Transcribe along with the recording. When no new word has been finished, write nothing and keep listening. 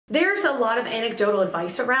There's a lot of anecdotal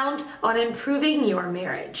advice around on improving your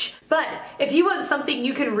marriage. But if you want something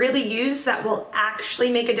you can really use that will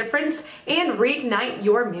actually make a difference and reignite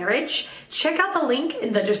your marriage, check out the link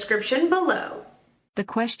in the description below. The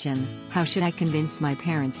question, how should I convince my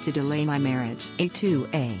parents to delay my marriage?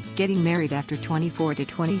 A2A. Getting married after 24 to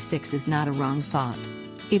 26 is not a wrong thought.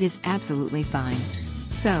 It is absolutely fine.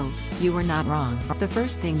 So, you are not wrong. The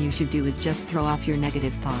first thing you should do is just throw off your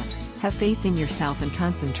negative thoughts. Have faith in yourself and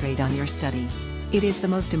concentrate on your study. It is the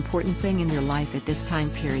most important thing in your life at this time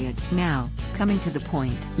period. Now, coming to the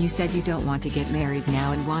point, you said you don't want to get married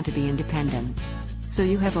now and want to be independent. So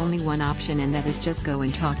you have only one option, and that is just go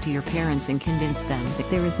and talk to your parents and convince them that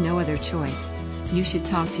there is no other choice. You should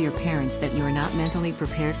talk to your parents that you are not mentally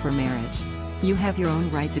prepared for marriage. You have your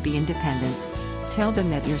own right to be independent. Tell them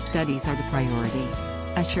that your studies are the priority.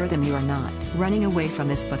 Assure them you are not running away from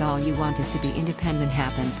this, but all you want is to be independent,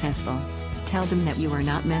 happy and successful. Tell them that you are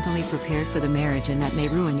not mentally prepared for the marriage and that may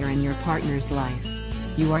ruin your and your partner's life.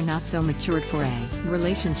 You are not so matured for a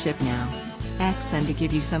relationship now. Ask them to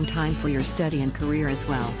give you some time for your study and career as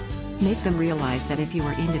well. Make them realize that if you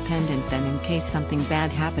are independent, then in case something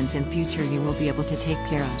bad happens in future, you will be able to take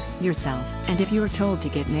care of yourself. And if you are told to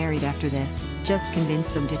get married after this, just convince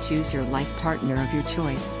them to choose your life partner of your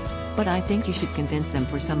choice. But I think you should convince them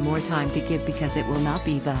for some more time to give, because it will not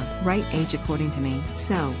be the right age according to me.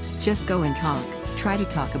 So, just go and talk. Try to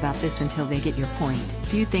talk about this until they get your point.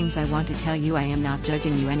 Few things I want to tell you. I am not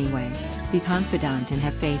judging you anyway. Be confident and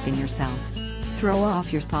have faith in yourself. Throw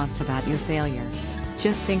off your thoughts about your failure.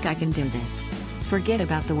 Just think, I can do this. Forget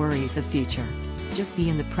about the worries of future. Just be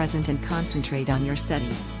in the present and concentrate on your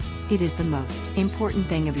studies. It is the most important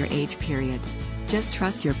thing of your age period. Just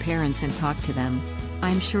trust your parents and talk to them.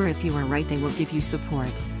 I'm sure if you are right, they will give you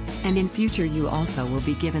support. And in future you also will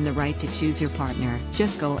be given the right to choose your partner.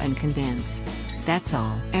 Just go and convince. That's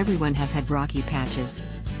all. Everyone has had rocky patches.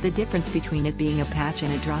 The difference between it being a patch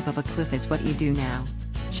and a drop of a cliff is what you do now.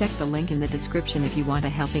 Check the link in the description if you want a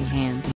helping hand.